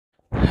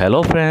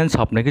Hello friends,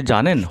 আপনি কি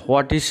জানেন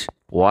what is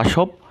wash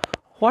of,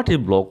 what is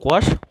block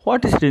wash,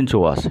 what is rinse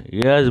wash?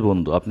 Yes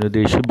বন্ধু, আপনি যদি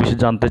এইসব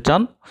বিষয়ে জানতে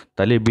চান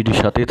তাহলে এই ভিডিওর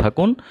সাথেই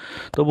থাকুন।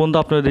 তো বন্ধু,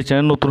 আপনি যদি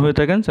চ্যানেল নতুন হয়ে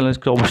থাকেন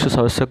চ্যানেলকে অবশ্যই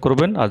সাবস্ক্রাইব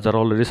করবেন, আর যারা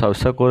অলরেডি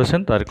সাবস্ক্রাইব করেছেন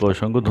তাদেরকে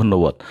অসংখ্য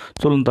ধন্যবাদ।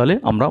 চলুন তাহলে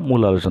আমরা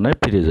মূল আলোচনায়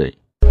ফিরে যাই।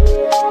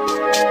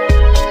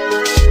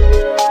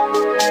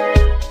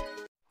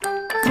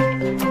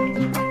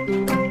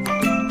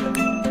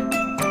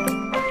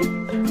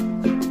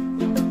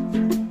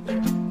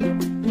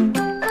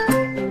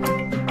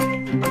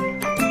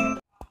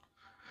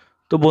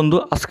 তো বন্ধু,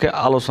 আজকে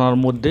আলোচনার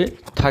মধ্যে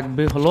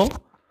থাকবে হলো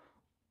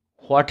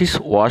what is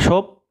wash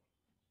of,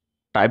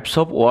 types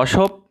of wash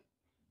of,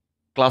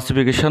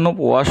 classification of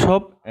wash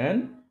of and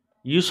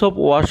use of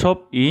wash of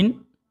in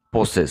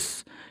process.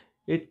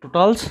 এই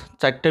টোটালস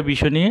 4টা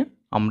বিষয় নিয়ে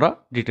আমরা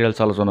ডিটেলস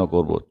আলোচনা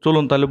করব।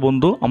 চলুন তাহলে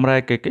বন্ধু আমরা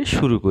একে একে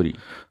শুরু করি।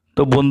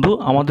 তো বন্ধু,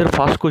 আমাদের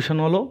ফার্স্ট কোয়েশ্চেন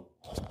হলো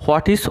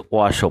what is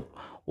wash of?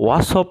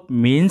 Wash of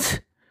means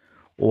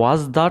wash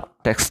the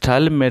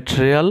textile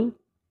material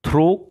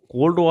through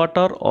cold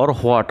water or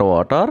hot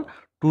water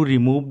to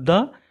remove the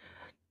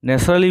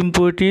natural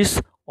impurities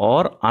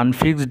or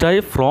unfixed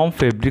dye from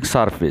fabric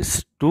surface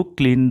to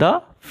clean the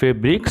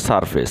fabric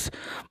surface.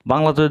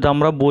 বাংলাতে যদি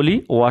আমরা বলি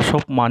wash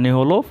of মানে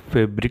হলো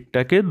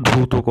ফেব্রিকটাকে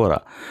ধুত করা।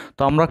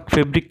 তো আমরা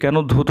fabric কেন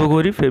ধুত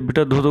করি?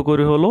 ফেব্রিকটা ধুত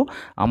করি হলো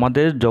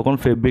আমাদের যখন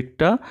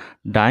ফেব্রিকটা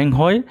ডাইং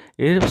হয়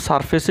এর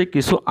সারফেসে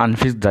কিছু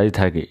আনফিক্সড ডাই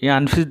থাকে, এই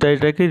আনফিক্সড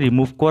ডাইটাকে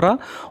রিমুভ করা,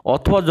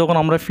 অথবা যখন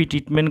আমরা ফি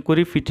ট্রিটমেন্ট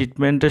করি ফি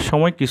ট্রিটমেন্টের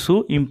সময় কিছু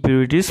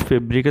ইমপিউরিটিস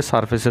ফেব্রিকের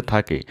সারফেসে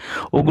থাকে,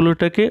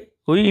 ওগুলোটাকে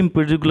ওই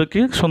ইমপিউরিটিগুলোকে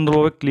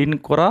সুন্দরভাবে ক্লিন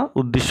করা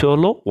উদ্দেশ্য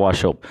হলো ওয়াশ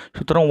অফ।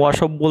 সুতরাং ওয়াশ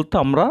অফ বলতে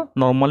আমরা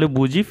নর্মালি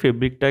বুঝি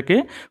ফেব্রিকটাকে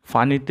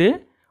পানিতে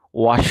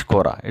ওয়াশ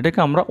করা, এটাকে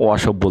আমরা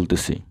ওয়াশ অফ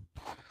বলতেছি।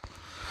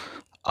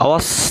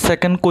 Our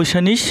second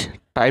question is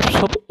types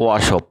of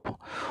wash of.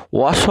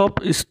 Wash of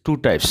is 2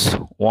 types,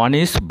 one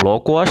is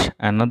block wash,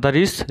 another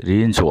is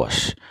rinse wash.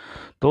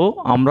 তো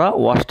আমরা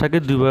ওয়াশটাকে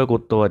দুইভাবে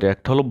করতে পারি,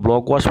 একটা হলো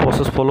ব্লক ওয়াশ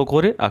প্রসেস ফলো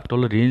করি, একটা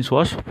হলো রিন্স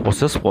ওয়াশ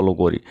প্রসেস ফলো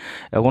করি।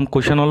 এখন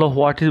কোয়েশ্চেন হলো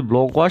what is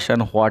block wash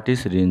and what is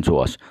rinse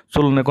wash.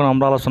 চলুন এখন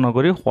আমরা আলোচনা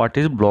করি হোয়াট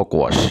ইজ ব্লক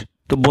ওয়াশ।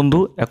 তো বন্ধু,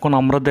 এখন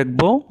আমরা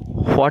দেখব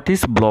what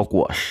is block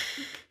wash.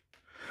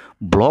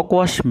 Block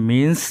wash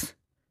means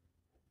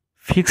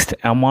fixed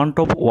amount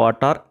of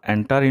water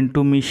enter into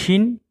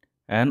machine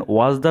and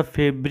wash the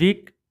fabric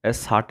a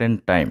certain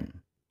time।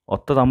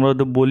 অর্থাৎ আমরা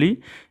যদি বলি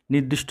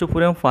নির্দিষ্ট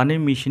পরিমাণ পানি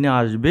মেশিনে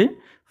আসবে,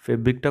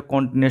 ফেব্রিকটা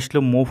কন্টিনিউয়াসলি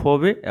মুভ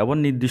হবে এবং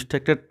নির্দিষ্ট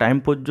একটা টাইম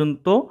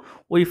পর্যন্ত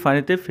ওই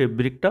পানিতে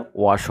ফেব্রিকটা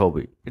ওয়াশ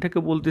হবে, এটাকে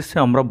বলতেছি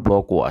আমরা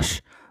ব্লক ওয়াশ।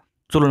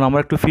 চলুন আমরা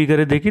একটু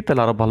ফিগারে দেখি,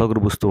 তাহলে আরও ভালো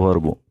করে বুঝতে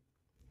পারবো।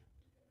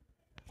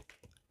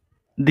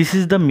 This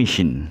is the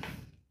machine,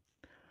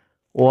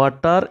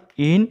 water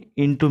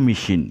into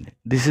machine,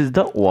 this is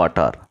the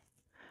water,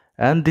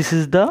 and this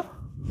is the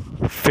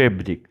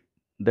fabric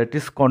that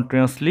is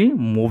continuously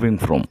moving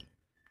from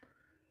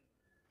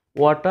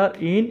water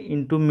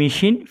into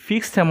machine,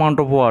 fixed amount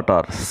of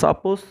water,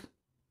 suppose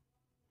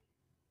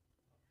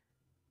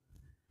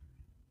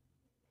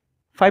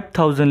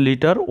 5000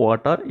 liter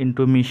water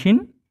into machine,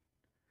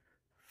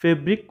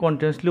 fabric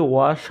continuously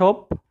wash up,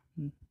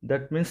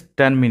 that means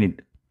 10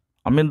 minutes।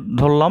 আমি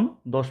ধরলাম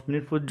 10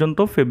 minute পর্যন্ত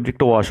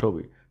ফেব্রিকটা wash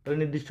হবে, তাহলে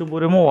নির্দিষ্ট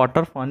পরিমাণ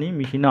water পানি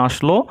মেশিনে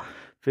আসলো,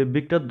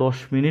 ফেব্রিকটা 10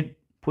 মিনিট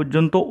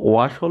পর্যন্ত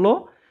ওয়াশ হলো,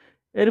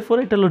 এরপরে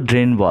এটা হলো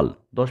ড্রেন বাল,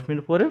 10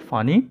 মিনিট পরে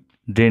পানি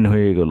ড্রেন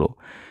হয়ে গেল,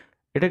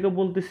 এটাকে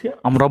বলতেছি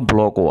আমরা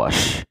ব্লক ওয়াশ।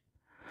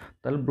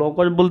 তাহলে ব্লক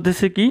ওয়াশ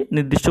বলতেছে কি,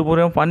 নির্দিষ্ট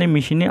পরিমাণ পানি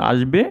মেশিনে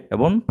আসবে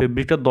এবং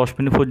ফেব্রিকটা 10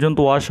 মিনিট পর্যন্ত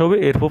ওয়াশ হবে,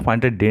 এরপর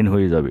পানিটা ড্রেন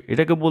হয়ে যাবে,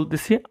 এটাকে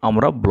বলতেছি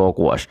আমরা ব্লক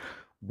ওয়াশ।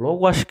 ব্লক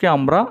ওয়াশকে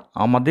আমরা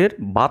আমাদের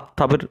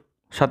বাথটাবের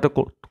সাথে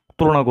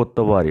তুলনা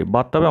করতে পারি।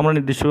 বাথটাবে আমরা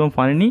নির্দিষ্ট পরিমাণ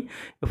পানি নিই,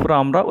 এরপরে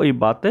আমরা ওই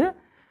বাথে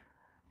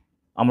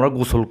আমরা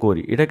গোসল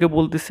করি, এটাকে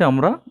বলতেছি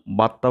আমরা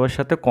বাথটাবের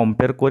সাথে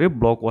কম্পেয়ার করে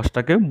ব্লক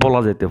ওয়াশটাকে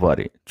বলা যেতে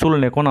পারে।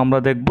 চলুন এখন আমরা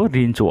দেখব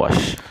রিন্স ওয়াশ।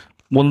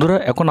 বন্ধুরা,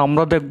 এখন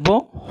আমরা দেখব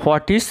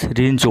what is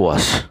rinse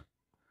wash.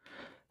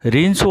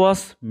 Rinse wash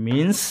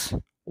means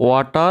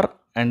water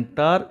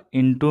enter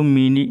into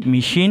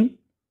machine,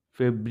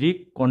 fabric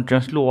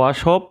continuously wash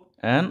of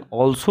and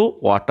also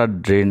water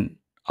drain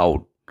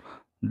out.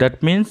 That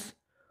means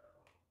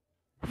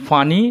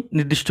পানি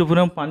নির্দিষ্ট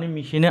পরিমাণ পানি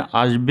মেশিনে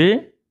আসবে,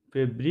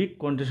 ফেব্রিক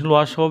কন্টিনিউয়াসলি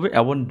ওয়াশ হবে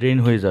এবং ড্রেন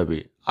হয়ে যাবে।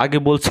 আগে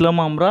বলছিলাম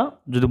আমরা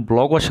যদি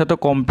ব্লক ওয়াশের সাথে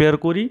কম্পেয়ার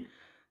করি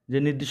যে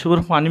নির্দিষ্ট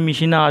পরিমাণ পানি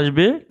মেশিনে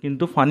আসবে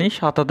কিন্তু পানি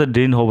সাথে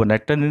ড্রেন হবে না,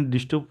 একটা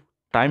নির্দিষ্ট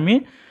টাইমে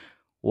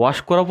ওয়াশ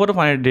করার পরে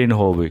পানি ড্রেন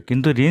হবে।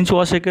 কিন্তু রিন্স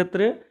ওয়াশের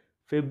ক্ষেত্রে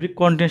ফেব্রিক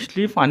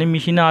কন্টিনিউয়াসলি পানি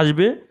মেশিনে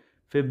আসবে,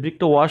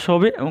 ফেব্রিকটা ওয়াশ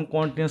হবে এবং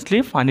কন্টিনিউয়াসলি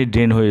পানি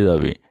ড্রেন হয়ে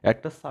যাবে,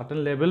 একটা সার্টেন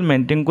লেভেল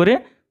মেনটেন করে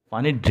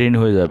পানি ড্রেন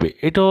হয়ে যাবে।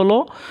 এটা হলো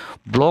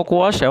ব্লক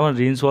ওয়াশ এবং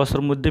রিন্স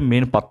ওয়াশের মধ্যে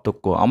মেন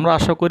পার্থক্য। আমরা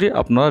আশা করি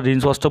আপনারা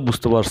রিন্স ওয়াশটা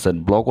বুঝতে পারছেন,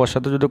 ব্লক ওয়াশের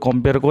সাথে যদি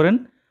কম্পেয়ার করেন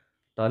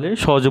তাহলে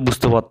সহজে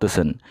বুঝতে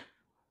পারতেছেন।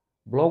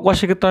 ব্লক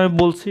ওয়াশের ক্ষেত্রে আমি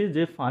বলছি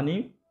যে পানি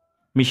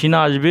মেশিনে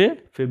আসবে,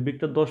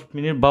 ফেব্রিকটা 10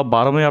 মিনিট বা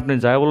 12 মিনিট আপনি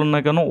যাই বলুন না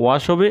কেন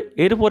ওয়াশ হবে,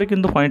 এরপরে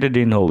কিন্তু পানিটা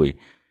ড্রেন হবে।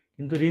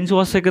 কিন্তু রিন্স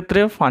ওয়াশের ক্ষেত্রে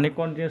পানি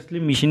কন্টিনিউয়াসলি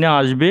মেশিনে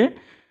আসবে,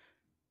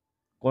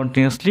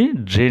 কন্টিনিউয়াসলি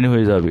ড্রেন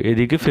হয়ে যাবে,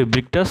 এদিকে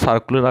ফেব্রিকটা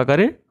সার্কুলার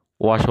আকারে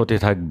ওয়াশ হতে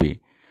থাকবে।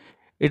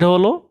 এটা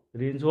হলো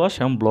রিন্স ওয়াশ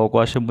এবং ব্লক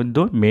ওয়াশের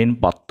মধ্যে মেন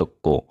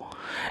পার্থক্য।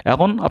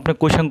 এখন আপনি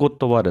কোয়েশ্চেন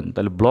করতে পারেন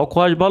তাহলে ব্লক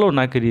ওয়াশ ভালো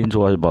নাকি রিন্স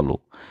ওয়াশ ভালো।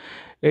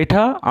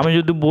 এটা আমি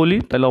যদি বলি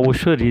তাহলে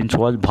অবশ্যই রিন্স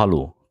ওয়াশ ভালো,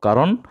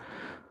 কারণ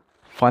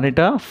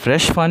পানিটা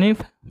ফ্রেশ পানি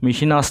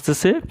মেশিনে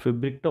আসতেছে,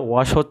 ফেব্রিকটা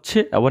ওয়াশ হচ্ছে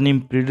এবং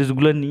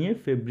ইমপ্রিডিউসগুলো নিয়ে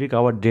ফেব্রিক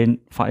আবার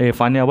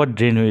পানি আবার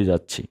ড্রেন হয়ে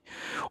যাচ্ছে।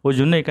 ওই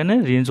জন্য এখানে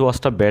রিন্স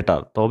ওয়াশটা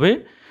বেটার। তবে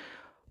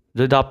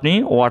যদি আপনি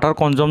ওয়াটার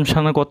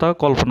কনজামশনের কথা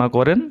কল্পনা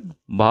করেন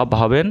বা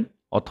ভাবেন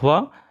অথবা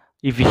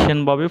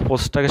ইফিশিয়েন্টভাবে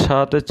প্রসেসটাকে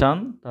সাজাতে চান,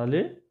 তাহলে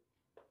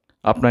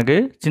আপনাকে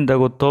চিন্তা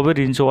করতে হবে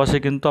রিন্স ওয়াশে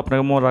কিন্তু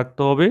আপনাকে মনে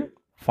রাখতে হবে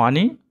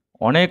পানি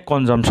অনেক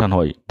কনজামশান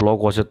হয় ব্লক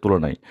ওয়াশের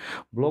তুলনায়।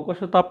 ব্লক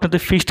ওয়াশে তো আপনাদের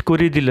ফিক্সড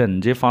করিয়ে দিলেন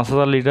যে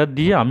 5000 লিটার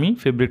দিয়ে আমি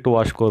ফেব্রিকটা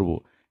ওয়াশ করব,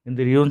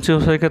 কিন্তু রিন্স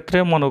ওয়াশের ক্ষেত্রে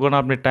মনে করেন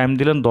আপনি টাইম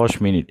দিলেন 10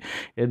 মিনিট,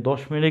 এই 10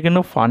 মিনিটে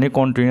কিন্তু পানি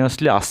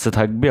কন্টিনিউয়াসলি আসতে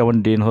থাকবে এবং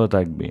ড্রেন হতে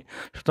থাকবে।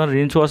 সুতরাং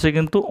রিন্স ওয়াশে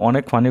কিন্তু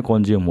অনেক পানি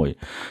কনজিউম হয়।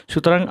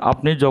 সুতরাং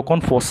আপনি যখন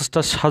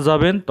প্রসেসটা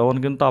সাজাবেন তখন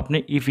কিন্তু আপনি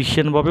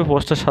ইফিশিয়েন্টভাবে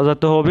প্রসেসটা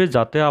সাজাতে হবে,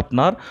 যাতে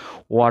আপনার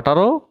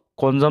ওয়াটারও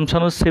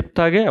কনজামশানও সেফ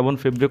থাকে এবং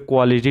ফেব্রিক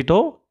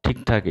কোয়ালিটিটাও ঠিক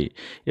থাকে।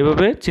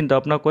 এভাবে চিন্তা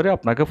ভাবনা করে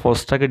আপনাকে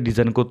প্রসেসটাকে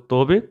ডিজাইন করতে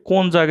হবে,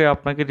 কোন জায়গায়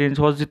আপনাকে রিন্স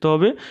ওয়াশ দিতে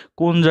হবে,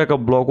 কোন জায়গায়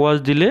ব্লক ওয়াশ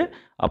দিলে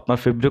আপনার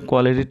ফেব্রিক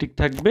কোয়ালিটি ঠিক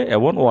থাকবে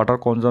এবং ওয়াটার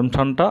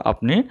কনজামশানটা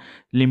আপনি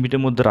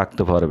লিমিটের মধ্যে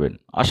রাখতে পারবেন।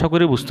 আশা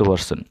করি বুঝতে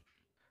পারছেন।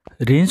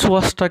 রিন্স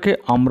ওয়াশটাকে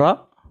আমরা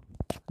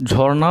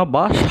ঝর্ণা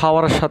বা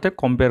শাওয়ারের সাথে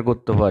কম্পেয়ার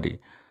করতে পারি,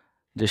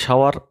 যে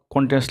শাওয়ার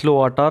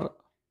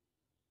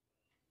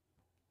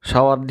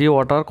দিয়ে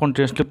ওয়াটার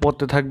কন্টিনিউয়াসলি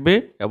পড়তে থাকবে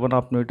এবং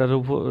আপনি ওইটার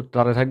উপর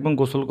দাঁড়িয়ে থাকবেন,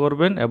 গোসল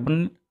করবেন এবং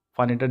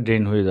পানিটা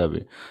ড্রেন হয়ে যাবে।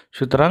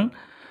 সুতরাং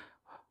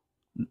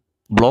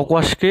ব্লক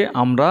ওয়াশকে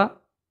আমরা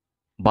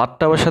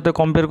বাথটাবের সাথে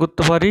কম্পেয়ার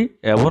করতে পারি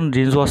এবং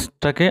রিন্স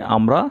ওয়াশটাকে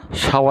আমরা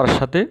শাওয়ারের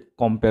সাথে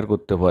কম্পেয়ার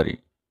করতে পারি।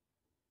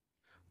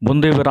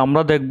 বন্ধু, এবার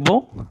আমরা দেখব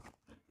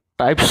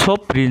types of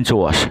rinse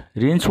wash.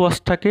 Rinse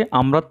ওয়াশটাকে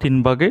আমরা 3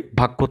 ভাগে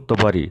ভাগ করতে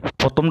পারি।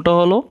 প্রথমটা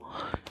হলো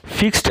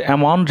ফিক্সড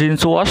অ্যামাউন্ট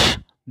রিন্স ওয়াশ,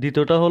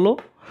 দ্বিতীয়টা হলো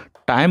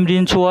টাইম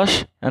রিন্স ওয়াশ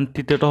অ্যান্ড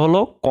তৃতীয়টা হলো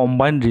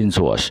কম্বাইন্ড রিন্স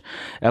ওয়াশ।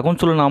 এখন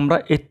চলুন আমরা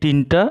এই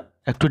 3টা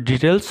একটু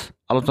ডিটেলস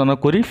আলোচনা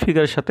করি,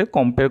 ফিগারের সাথে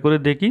কম্পেয়ার করে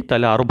দেখি,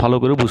 তাহলে আরও ভালো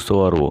করে বুঝতে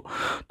পারবো।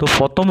 তো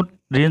প্রথম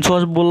রিন্স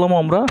ওয়াশ বললাম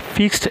আমরা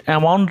fixed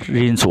amount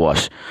rinse wash.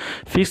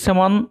 Fixed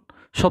amount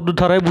শব্দ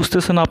দ্বারাই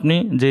বুঝতেছেন আপনি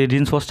যে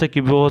রিন্স ওয়াশটা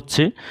কীভাবে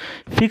হচ্ছে।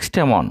 ফিক্সড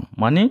অ্যামাউন্ট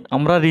মানে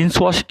আমরা রিন্স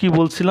ওয়াশ কী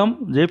বলছিলাম,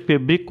 যে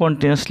ফেব্রিক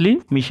কন্টিনিউয়াসলি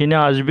মেশিনে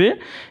আসবে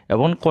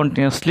এবং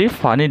কন্টিনিউয়াসলি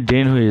পানি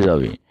ড্রেন হয়ে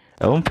যাবে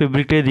এবং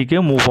ফেব্রিকটা এদিকে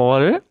মুভ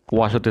পাওয়ারে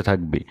ওয়াশ হতে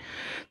থাকবে।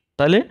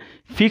 তাহলে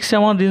ফিক্সড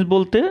অ্যামাউন্ট রিন্স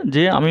বলতে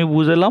যে আমি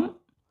বুঝলাম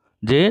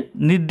যে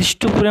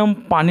নির্দিষ্ট পরিমাণ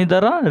পানি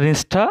দ্বারা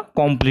রিন্সটা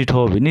কমপ্লিট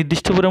হবে।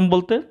 নির্দিষ্ট পরিমাণ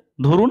বলতে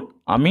ধরুন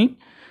আমি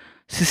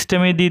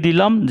সিস্টেমে দিয়ে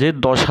দিলাম যে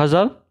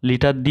 10,000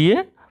 লিটার দিয়ে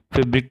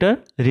ফেব্রিকটা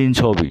রিন্স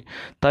হবে,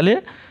 তাহলে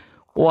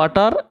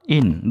ওয়াটার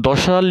ইন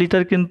 10,000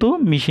 লিটার কিন্তু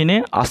মেশিনে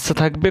আসতে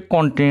থাকবে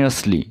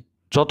কন্টিনিউয়াসলি।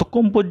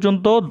 যতক্ষণ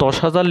পর্যন্ত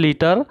 10,000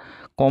 লিটার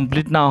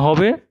কমপ্লিট না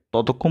হবে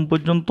ততক্ষণ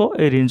পর্যন্ত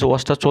এই রিন্স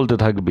ওয়াশটা চলতে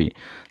থাকবে।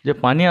 যে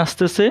পানি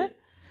আসতেছে,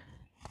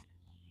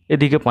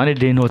 এদিকে পানি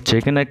ড্রেন হচ্ছে,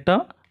 এখানে একটা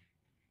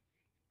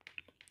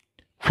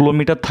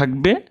ফ্লোমিটার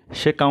থাকবে,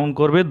 সে কাউন্ট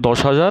করবে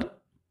 10,000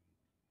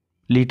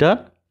 লিটার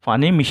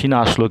পানি মেশিনে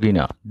আসলো কি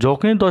না।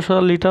 যখনই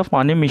 10,000 লিটার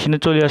পানি মেশিনে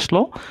চলে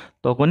আসলো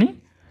তখনই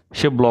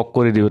সে ব্লক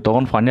করে দেবে,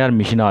 তখন পানি আর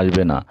মেশিনে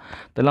আসবে না।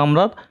 তাহলে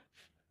আমরা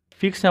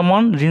ফিক্সড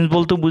অ্যামাউন্ট রিন্স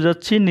বলতে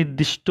বোঝাচ্ছি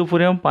নির্দিষ্ট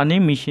পরিমাণ পানি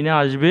মেশিনে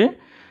আসবে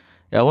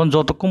এবং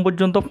যতক্ষণ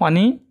পর্যন্ত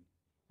পানি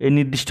এই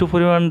নির্দিষ্ট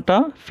পরিমাণটা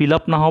ফিল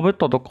আপ না হবে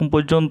ততক্ষণ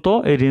পর্যন্ত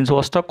এই রিন্স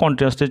ওয়াশটা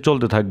কন্টিনিউয়াসলি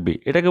চলতে থাকবে।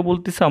 এটাকে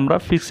বলতেছি আমরা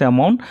ফিক্সড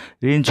অ্যামাউন্ট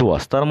রিন্স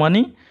ওয়াশ। তার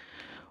মানে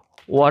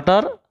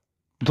ওয়াটার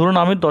ধরুন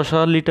আমি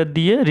 10,000 লিটার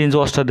দিয়ে রিন্স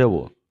ওয়াশটা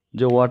দেবো,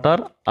 যে ওয়াটার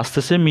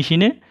আসতেছে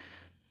মেশিনে,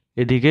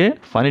 এদিকে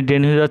পানি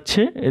ড্রেন হয়ে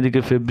যাচ্ছে, এদিকে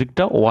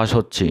ফেব্রিকটা ওয়াশ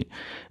হচ্ছে,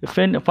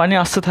 পানি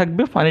আসতে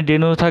থাকবে, পানি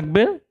ড্রেন হয়ে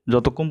থাকবে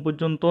যতক্ষণ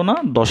পর্যন্ত না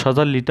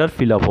 10,000 লিটার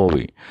ফিল আপ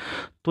হবে।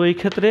 তো এই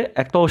ক্ষেত্রে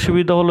একটা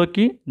অসুবিধা হলো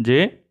কি, যে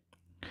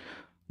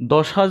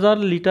 10,000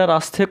 লিটার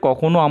আসতে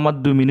কখনো আমার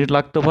 2 মিনিট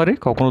লাগতে পারে,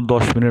 কখনো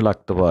 10 মিনিট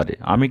লাগতে পারে।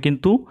 আমি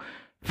কিন্তু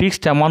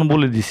ফিক্সড অ্যামাউন্ট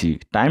বলে দিছি,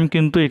 টাইম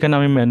কিন্তু এখানে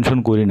আমি মেনশন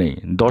করি নাই।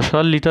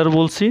 10,000 লিটার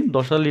বলছি,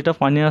 10,000 লিটার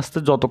পানি আসতে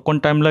যতক্ষণ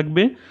টাইম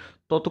লাগবে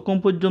ততক্ষণ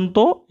পর্যন্ত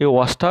এই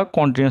ওয়াশটা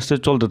কন্টিনিউয়াসলি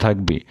চলতে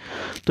থাকবে।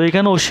 তো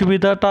এখানে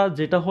অসুবিধাটা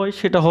যেটা হয়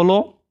সেটা হলো,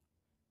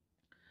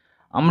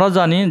 আমরা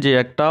জানি যে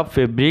একটা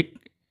ফেব্রিক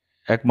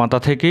এক মাথা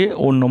থেকে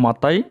অন্য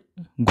মাথায়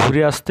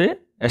ঘুরে আসতে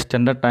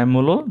স্ট্যান্ডার্ড টাইম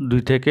হলো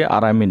 2 থেকে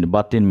 2.5 মিনিট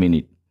বা 3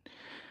 মিনিট।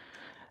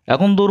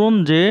 এখন ধরুন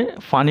যে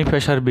পানি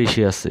প্রেশার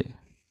বেশি আছে,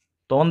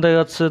 তখন দেখা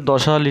যাচ্ছে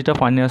 10,000 লিটার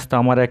পানি আসতে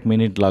আমার 1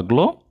 মিনিট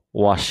লাগলো,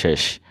 ওয়াশ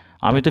শেষ।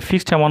 আমি তো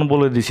ফিক্সড অ্যামাউন্ট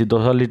বলে দিছি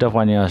 10,000 লিটার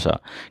পানি আসা,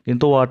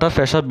 কিন্তু ওয়াটার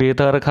প্রেশার বেড়ে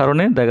থাকার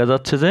কারণে দেখা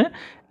যাচ্ছে যে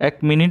 1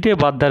 মিনিটে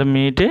বা 1.5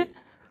 মিনিটে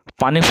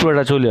পানি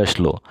পুরোটা চলে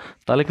আসলো।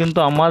 তাহলে কিন্তু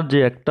আমার যে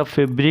একটা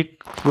ফেব্রিক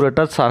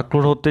পুরোটা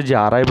সার্কুলার হতে যে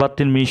 2.5 বা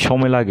 3 মিনিট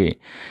সময় লাগে,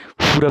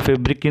 পুরো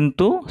ফেব্রিক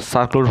কিন্তু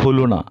সার্কুলার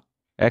হলো না,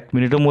 1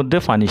 মিনিটের মধ্যে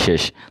পানি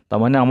শেষ, তার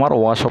মানে আমার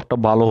ওয়াশ অফটা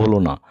ভালো হলো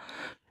না।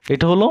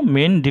 এটা হলো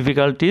main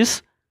difficulties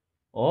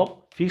of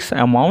fix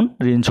amount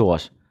rinse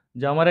wash,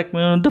 যে আমার 1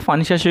 মিনিটের মধ্যে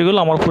পানি শেষ হয়ে গেলো,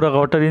 আমার পুরো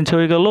কাপড়টা রিন্স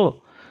হয়ে গেল,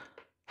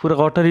 পুরো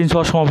কাপড়টা রিন্স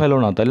হওয়ার সময় পেলো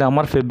না, তাহলে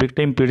আমার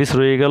ফেব্রিকটা ইম্পিউরিটিস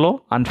রয়ে গেল,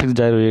 আনফিক্স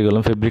ড্রাই রয়ে গেল,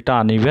 ফেব্রিকটা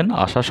আনইভেন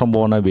আসার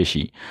সম্ভাবনা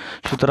বেশি।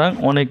 সুতরাং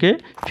অনেকে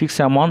ফিক্স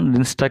অ্যামাউন্ট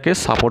রিন্সটাকে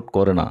সাপোর্ট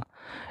করে না।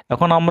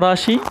 এখন আমরা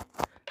আসি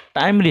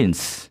টাইম রিন্স।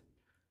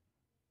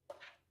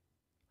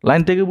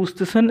 লাইন থেকে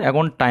বুঝতেছেন,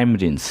 এখন টাইম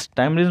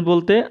রিন্স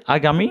বলতে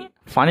আগে আমি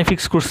পানি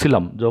ফিক্স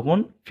করছিলাম যখন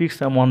ফিক্স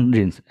অ্যামাউন্ট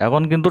রিন্স,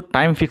 এখন কিন্তু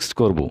টাইম ফিক্স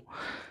করব,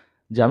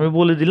 যে আমি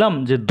বলে দিলাম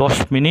যে 10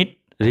 মিনিট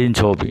রিন্স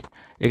হবে,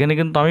 এখানে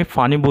কিন্তু আমি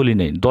পানি বলি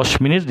নাই, 10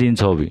 মিনিট রিন্স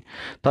হবে।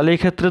 তাহলে এই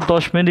ক্ষেত্রে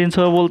 10 মিনিট রিন্স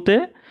হবে বলতে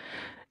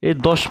এই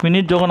 10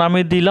 মিনিট যখন আমি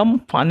দিলাম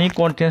পানি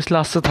কন্টিনিউয়াসলি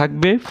আসতে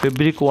থাকবে,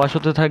 ফেব্রিক ওয়াশ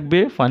হতে থাকবে,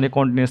 পানি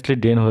কন্টিনিউয়াসলি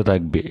ড্রেন হয়ে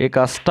থাকবে, এই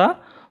কাজটা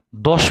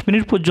 10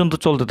 মিনিট পর্যন্ত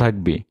চলতে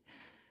থাকবে।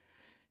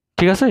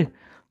 ঠিক আছে,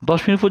 10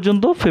 মিনিট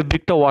পর্যন্ত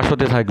ফেব্রিকটা ওয়াশ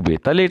হতে থাকবে।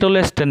 তাহলে এটা হলো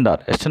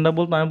স্ট্যান্ডার্ড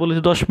বলতে আমি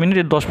বলেছি 10 মিনিট,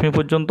 10 মিনিট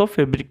পর্যন্ত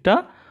ফেব্রিকটা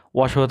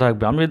ওয়াশ হয়ে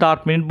থাকবে। আমি যদি 8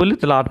 মিনিট বলি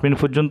তাহলে 8 মিনিট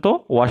পর্যন্ত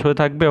ওয়াশ হয়ে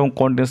থাকবে এবং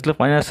কন্টিনিউয়াসলি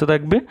পানি আসতে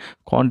থাকবে,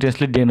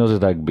 কন্টিনিউয়াসলি ড্রেন হতে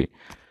থাকবে।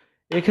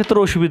 এক্ষেত্রে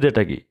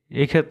অসুবিধাটা কি?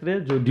 এক্ষেত্রে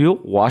যদিও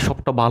ওয়াশ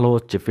অফটা ভালো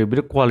হচ্ছে,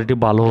 ফেব্রিক কোয়ালিটি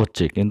ভালো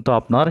হচ্ছে, কিন্তু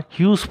আপনার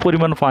হিউজ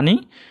পরিমাণ পানি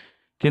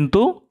কিন্তু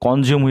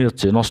কনজিউম হয়ে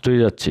যাচ্ছে, নষ্ট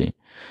হয়ে যাচ্ছে।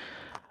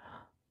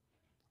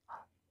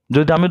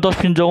 যদি আমি 10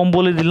 মিনিট যখন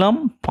বলে দিলাম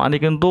পানি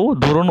কিন্তু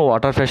ধরুন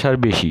ওয়াটার প্রেশার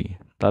বেশি,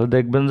 তাহলে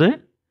দেখবেন যে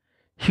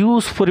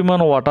হিউজ পরিমাণ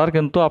ওয়াটার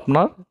কিন্তু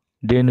আপনার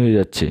ড্রেন হয়ে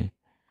যাচ্ছে।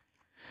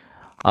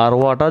 আর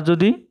ওয়াটার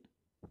যদি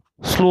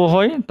স্লো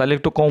হয় তাহলে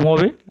একটু কম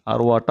হবে, আর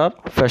ওয়াটার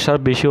প্রেশার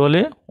বেশি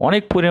হলে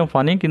অনেক পরিমাণ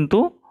পানি কিন্তু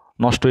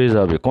নষ্ট হয়ে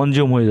যাবে,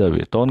 কনজিউম হয়ে যাবে,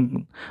 তখন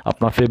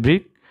আপনার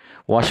ফেব্রিক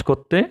ওয়াশ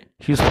করতে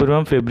হিউজ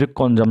পরিমাণ ফেব্রিক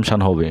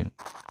কনজামশান হবে,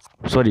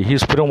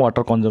 হিউজ পরিমাণ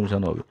ওয়াটার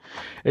কনজামশান হবে।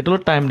 এটা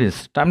হলো টাইম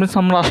রেঞ্জ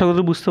আমরা আশা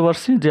করি বুঝতে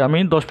পারছি, যে আমি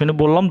 10 মিনিট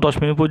বললাম, 10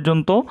 মিনিট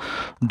পর্যন্ত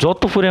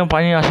যত পরিমাণ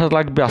পানি আসা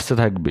লাগবে আসতে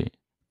থাকবে,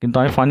 কিন্তু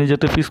আমি পানি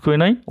যেতে ফিক্স করি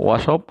নাই,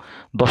 ওয়াশ অফ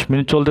 10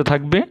 মিনিট চলতে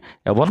থাকবে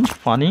এবং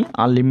পানি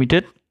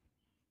আনলিমিটেড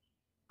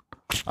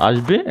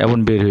আসবে এবং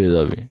বের হয়ে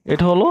যাবে।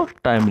 এটা হলো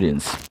টাইম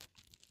রেঞ্জ।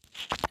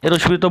 এর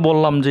অসুবিধা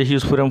বললাম যে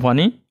হিউজ পরিমাণ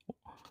পানি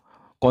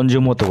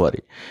কনজিউম হতে পারে।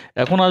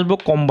 এখন আসবো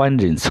কম্বাইন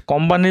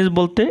রেঞ্জ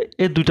বলতে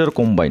এই দুইটার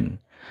কম্বাইন,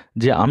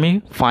 যে আমি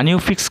পানিও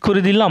ফিক্স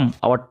করে দিলাম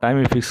আবার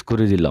টাইমে ফিক্স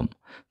করে দিলাম,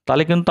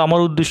 তাহলে কিন্তু আমার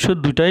উদ্দেশ্য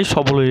দুইটাই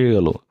সফল হয়ে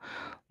গেল।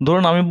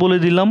 ধরুন আমি বলে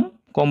দিলাম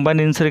কম্বাইন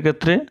রেঞ্জের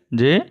ক্ষেত্রে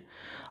যে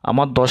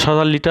আমার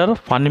 10,000 লিটার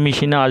পানি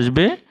মেশিনে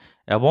আসবে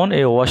এবং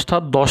এই ওয়াশটা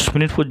 10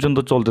 মিনিট পর্যন্ত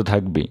চলতে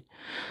থাকবে,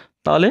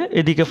 তাহলে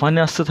এদিকে পানি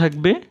আসতে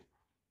থাকবে,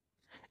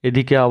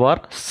 এদিকে আবার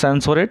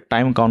সেন্সরে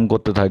টাইম কাউন্ট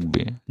করতে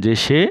থাকবে, যে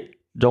সে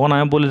যখন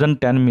আমি বলে দেন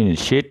 10 মিনিট,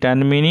 সে 10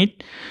 মিনিট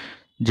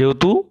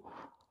যেহেতু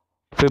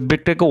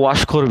ফেব্রিকটাকে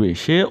ওয়াশ করবে,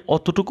 সে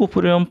অতটুকু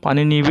পরিমাণ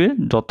পানি নিবে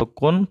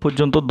যতক্ষণ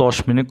পর্যন্ত 10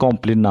 মিনিট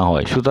কমপ্লিট না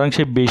হয়। সুতরাং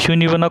সে বেশিও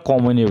নেবে না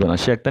কমও নেবে না,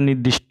 সে একটা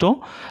নির্দিষ্ট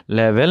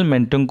লেভেল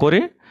মেনটেন করে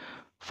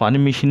পানি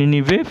মেশিনে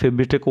নিবে,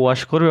 ফেব্রিকটাকে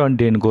ওয়াশ করবে এবং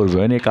ড্রেন করবে,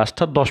 মানে এই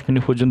কাজটা 10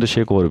 মিনিট পর্যন্ত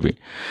সে করবে।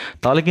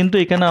 তাহলে কিন্তু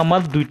এখানে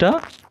আমার দুইটা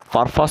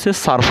পারপাসে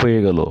সার্ভ হয়ে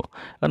গেল।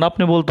 কারণ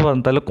আপনি বলতে পারেন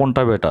তাহলে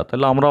কোনটা বেটার,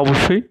 তাহলে আমরা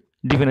অবশ্যই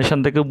ডিফিনেশন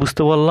থেকে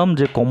বুঝতে পারলাম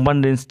যে কম্বাইন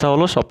রেঞ্জটা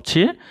হলো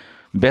সবচেয়ে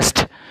বেস্ট।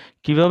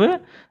 কিভাবে?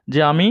 যে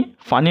আমি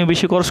পানিও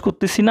বেশি খরচ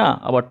করতেছি না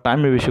আবার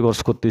টাইমে বেশি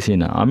খরচ করতেছি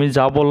না। আমি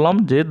যা বললাম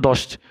যে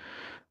 10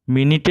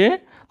 মিনিটে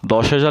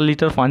 10,000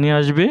 লিটার পানি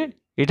আসবে,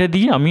 এটা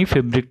দিয়ে আমি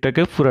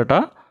ফেব্রিকটাকে পুরোটা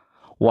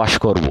ওয়াশ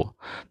করব,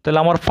 তাহলে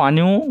আমার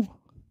পানিও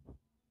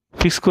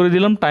ফিক্স করে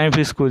দিলাম, টাইম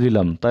ফিক্স করে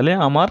দিলাম, তাহলে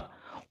আমার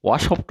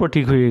ওয়াশ অফটা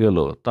ঠিক হয়ে গেল।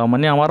 তার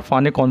মানে আমার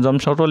পানি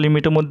কনজামশনটাও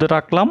লিমিটের মধ্যে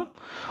রাখলাম,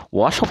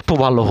 ওয়াশ অফ তো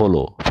ভালো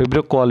হলো,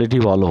 ফেব্রিক কোয়ালিটি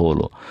ভালো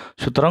হলো।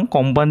 সুতরাং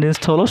কম্বাইন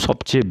রেঞ্জটা হলো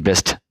সবচেয়ে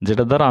বেস্ট,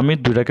 যেটা দ্বারা আমি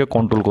দুইটাকে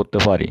কন্ট্রোল করতে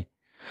পারি।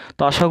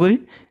 তো আশা করি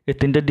এই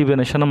তিনটে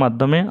ডিফিনেশনের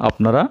মাধ্যমে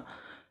আপনারা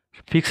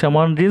fix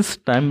amount range,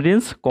 time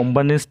range,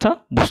 combine রেঞ্জটা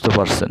বুঝতে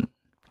পারছেন।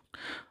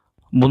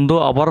 বন্ধু,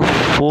 আবার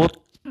fourth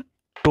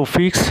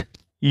topics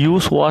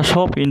use wash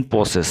of in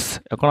process.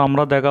 এখন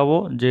আমরা দেখাবো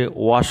যে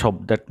wash of,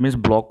 that means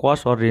block wash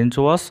R range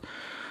wash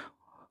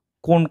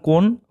কোন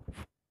কোন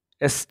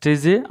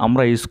স্টেজে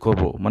আমরা ইউজ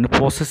করব, মানে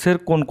প্রসেসের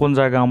কোন কোন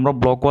জায়গায় আমরা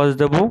ব্লক ওয়াশ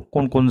দেব,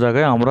 কোন কোন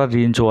জায়গায় আমরা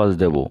রেঞ্জ ওয়াশ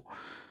দেব,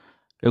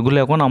 এগুলো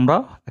এখন আমরা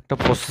একটা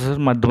প্রসেসের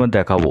মাধ্যমে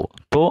দেখাবো।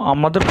 তো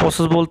আমাদের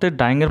প্রসেস বলতে,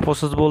 ডাইংয়ের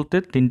প্রসেস বলতে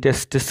 3টে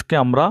স্টেজকে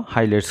আমরা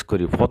হাইলাইটস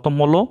করি। প্রথম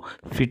হলো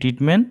প্রি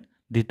ট্রিটমেন্ট,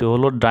 দ্বিতীয়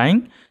হলো ডাইং,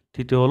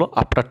 তৃতীয় হলো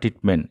আফটার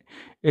ট্রিটমেন্ট।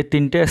 এই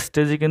 3টে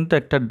স্টেজে কিন্তু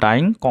একটা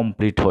ডাইং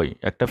কমপ্লিট হয়,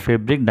 একটা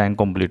ফেব্রিক ডাইং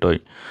কমপ্লিট হয়।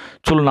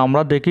 চলুন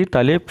আমরা দেখি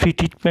তাহলে প্রি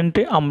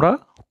ট্রিটমেন্টে আমরা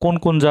কোন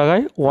কোন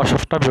জায়গায় ওয়াশ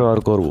অফটা ব্যবহার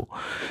করব।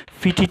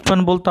 প্রি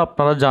ট্রিটমেন্ট বলতে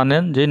আপনারা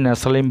জানেন যে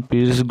ন্যাচারাল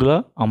ইম্পিউরিটিসগুলো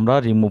আমরা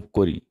রিমুভ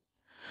করি।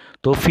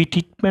 তো প্রি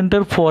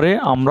ট্রিটমেন্টের পরে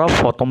আমরা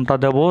প্রথমটা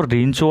দেব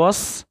রিঞ্চ ওয়াশ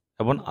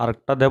এবং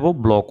আরেকটা দেব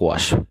ব্লক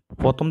ওয়াশ।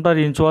 প্রথমটা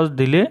রিঞ্চ ওয়াশ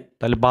দিলে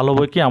তাহলে ভালো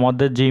হবে কি,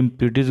 আমাদের যে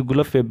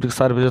ইম্পিউরিটিসগুলো ফেব্রিক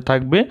সারফেসে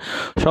থাকবে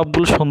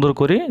সবগুলো সুন্দর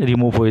করে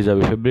রিমুভ হয়ে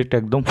যাবে, ফেব্রিকটা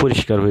একদম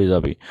পরিষ্কার হয়ে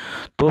যাবে।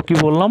 তো কি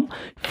বললাম,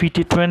 প্রি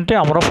ট্রিটমেন্টে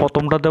আমরা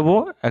প্রথমটা দেব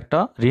একটা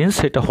রিঞ্চ,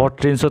 সেটা হট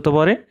রিঞ্চ হতে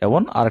পারে,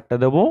 এবং আরেকটা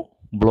দেব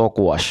ব্লক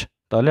ওয়াশ।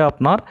 তাহলে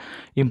আপনার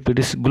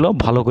ইম্পিডিসগুলো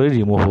ভালো করে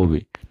রিমুভ হবে।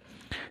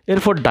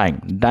 এরপর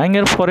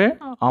ডাইংয়ের পরে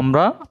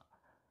আমরা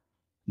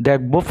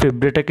দেখব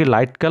ফেব্রিকটা কি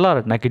লাইট কালার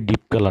নাকি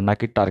ডিপ কালার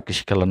নাকি টার্কিশ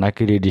কালার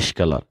নাকি রেডিশ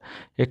কালার।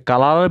 এই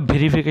কালার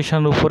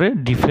ভেরিফিকেশানের উপরে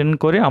ডিপেন্ড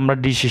করে আমরা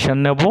ডিসিশন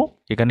নেব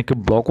এখানে কি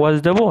ব্লক ওয়াশ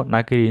দেব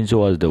নাকি রিঞ্চ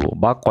ওয়াশ দেব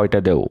বা কয়টা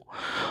দেব।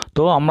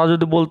 তো আমরা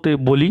যদি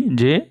বলি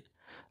যে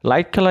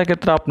লাইট কালার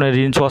ক্ষেত্রে আপনার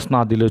রিঞ্চ ওয়াশ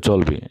না দিলেও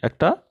চলবে,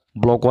 একটা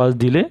ব্লক ওয়াশ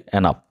দিলে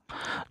এনাফ।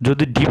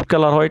 যদি ডিপ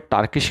কালার হয়,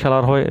 টার্কিশ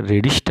কালার হয়,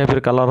 রেডিশ টাইপের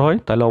কালার হয়,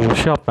 তাহলে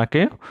অবশ্যই আপনাকে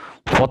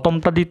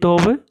প্রথমটা দিতে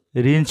হবে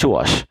রিঞ্চ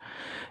ওয়াশ।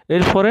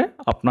 এরপরে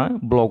আপনার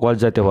ব্লক ওয়াশ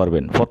যেতে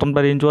পারবেন। প্রথমটা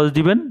রিঞ্চ ওয়াশ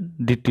দিবেন,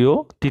 দ্বিতীয়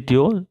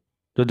তৃতীয়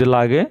যদি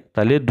লাগে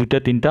তাহলে 2টা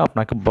 3টা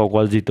আপনাকে ব্লক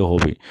ওয়াশ দিতে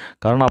হবে।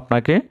 কারণ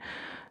আপনাকে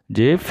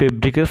যে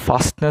ফেব্রিকের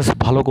ফাস্টনেস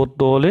ভালো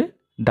করতে হলে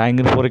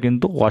ডাইংয়ের পরে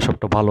কিন্তু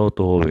ওয়াশআপটা ভালো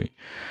হতে হবে।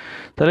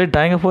 তাহলে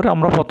ডাইংয়ের পরে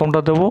আমরা প্রথমটা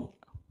দেবো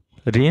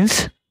রিন্স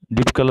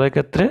ডিপ কালারের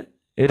ক্ষেত্রে,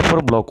 এরপর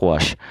ব্লক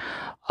ওয়াশ।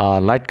 আর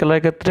লাইট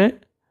কালারের ক্ষেত্রে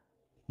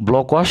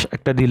ব্লক ওয়াশ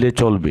একটা দিলে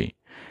চলবে।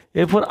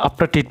 এরপর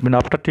আফটার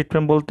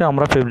ট্রিটমেন্ট বলতে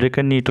আমরা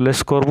ফেব্রিককে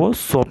নিউট্রালাইজ করব,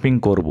 শপিং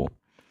করব।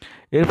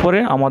 এরপরে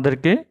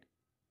আমাদেরকে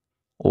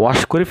ওয়াশ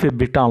করে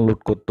ফেব্রিকটা আনলোড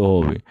করতে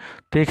হবে।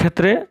 তো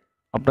এক্ষেত্রে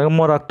আপনাকে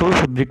মনে রাখতে হবে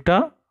ফেব্রিকটা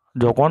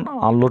যখন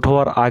আনলোড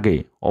হওয়ার আগে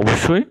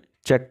অবশ্যই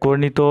চেক করে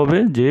নিতে হবে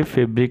যে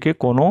ফেব্রিকে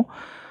কোনো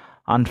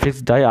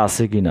আনফিক্সড ডাই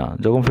আছে কি না।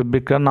 যখন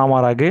ফেব্রিকটা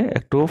নামার আগে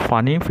একটু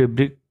ফানি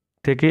ফেব্রিক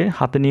থেকে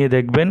হাতে নিয়ে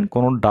দেখবেন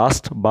কোনো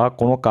ডাস্ট বা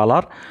কোনো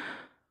কালার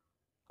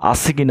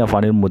আছে কি না,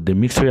 পানির মধ্যে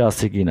মিক্স হয়ে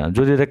আছে কি না।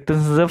 যদি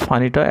দেখতেছেন যে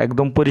পানিটা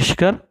একদম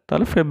পরিষ্কার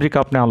তাহলে ফেব্রিক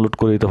আপনি আনলোড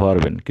করে দিতে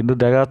পারবেন। কিন্তু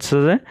দেখা যাচ্ছে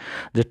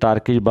যে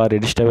টার্কিশ বা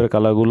রেডিশ টাইপের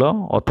কালারগুলো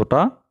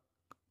অতটা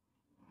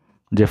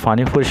যে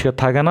পানি পরিষ্কার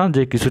থাকে না,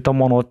 যে কিছুটা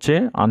মনে হচ্ছে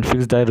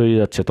আনফিক্সড ডাই রয়ে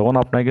যাচ্ছে, তখন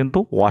আপনাকে কিন্তু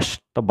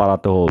ওয়াশটা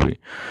বাড়াতে হবে।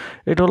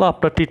 এটা হলো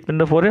আফটার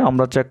ট্রিটমেন্টের পরে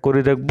আমরা চেক করে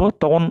দেখব,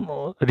 তখন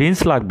রিন্স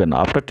লাগবে না।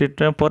 আফটার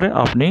ট্রিটমেন্টের পরে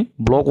আপনি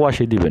ব্লক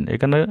ওয়াশই দিবেন,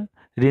 এখানে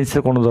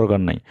রিন্সের কোনো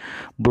দরকার নাই।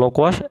 ব্লক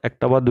ওয়াশ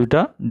একটা বা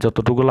 2টা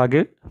যতটুকু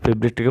লাগে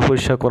ফেব্রিকটাকে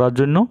পরিষ্কার করার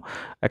জন্য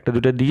একটা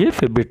 2টা দিয়ে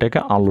ফেব্রিকটাকে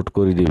আনলোড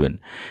করে দিবেন।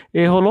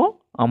 এ হলো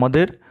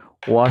আমাদের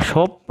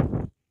ওয়াশঅপ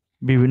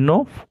বিভিন্ন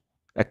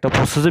একটা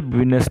প্রসেসে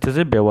বিভিন্ন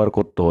স্টেজে ব্যবহার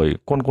করতে হয়,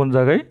 কোন কোন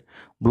জায়গায়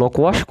ব্লক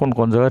ওয়াশ, কোন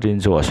কোন জায়গায়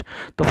রিঞ্চ ওয়াশ।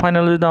 তো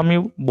ফাইনালি যদি আমি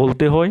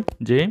বলতে হয়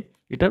যে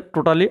এটা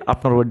টোটালি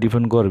আপনার উপর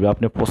ডিপেন্ড করবে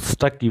আপনি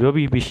প্রসেসটা কীভাবে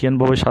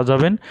ইফিশিয়েন্টভাবে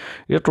সাজাবেন,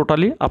 এটা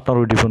টোটালি আপনার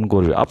উপর ডিপেন্ড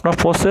করবে। আপনার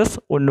প্রসেস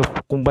অন্য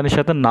কোম্পানির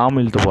সাথে নাও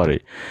মিলতে পারে,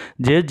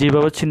 যে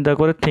যেভাবে চিন্তা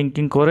করে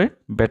থিঙ্কিং করে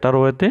বেটার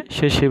ওয়েতে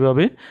সে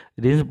সেভাবে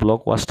রিঞ্চ ব্লক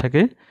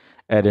ওয়াশটাকে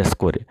অ্যারেঞ্জ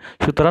করে।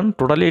 সুতরাং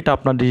টোটালি এটা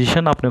আপনার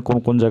ডিসিশন, আপনি কোন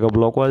কোন জায়গায়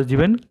ব্লক ওয়াশ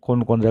দিবেন, কোন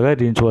কোন জায়গায়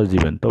রিঞ্চ ওয়াশ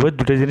দিবেন। তবে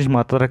 2টা জিনিস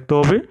মাথায় রাখতে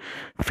হবে,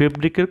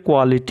 ফেব্রিকের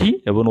কোয়ালিটি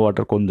এবং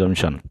ওয়াটার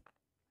কনজাম্পশন,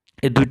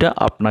 এই 2টা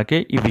আপনাকে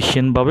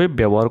ইফিশিয়েন্টভাবে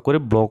ব্যবহার করে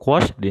ব্লক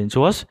ওয়াশ রিঞ্চ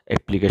ওয়াশ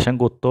অ্যাপ্লিকেশান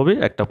করতে হবে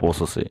একটা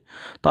প্রসেসে।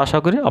 তো আশা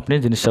করি আপনি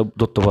জিনিসটা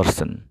ধরতে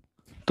পারছেন।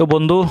 তো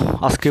বন্ধু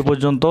আজকে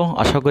পর্যন্ত,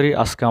 আশা করি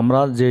আজকে আমরা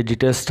যে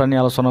ডিটেলসটা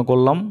নিয়ে আলোচনা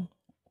করলাম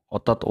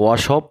অর্থাৎ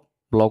ওয়াশঅপ,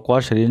 ব্লক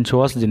ওয়াশ, রিঞ্চ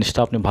ওয়াশ জিনিসটা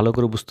আপনি ভালো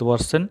করে বুঝতে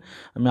পারছেন।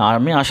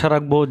 আমি আশা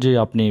রাখবো যে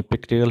আপনি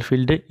প্র্যাকটিক্যাল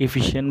ফিল্ডে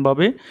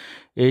এফিশিয়েন্টভাবে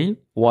এই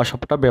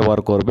ওয়াশঅপটা ব্যবহার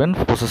করবেন,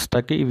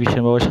 প্রসেসটাকে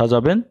এফিশিয়েন্টভাবে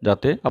সাজাবেন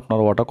যাতে আপনার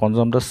ওয়াটার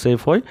কনজাম্পটা সেফ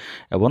হয়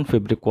এবং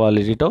ফেব্রিক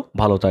কোয়ালিটিটাও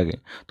ভালো থাকে।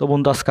 তো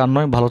বন্ধু আজকে আর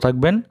নয়, ভালো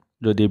থাকবেন।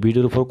 যদি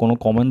ভিডিওর উপর কোনো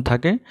কমেন্ট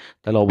থাকে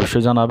তাহলে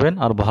অবশ্যই জানাবেন,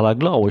 আর ভালো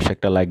লাগলে অবশ্যই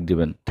একটা লাইক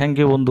দিবেন। থ্যাংক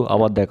ইউ বন্ধু,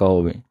 আবার দেখা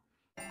হবে।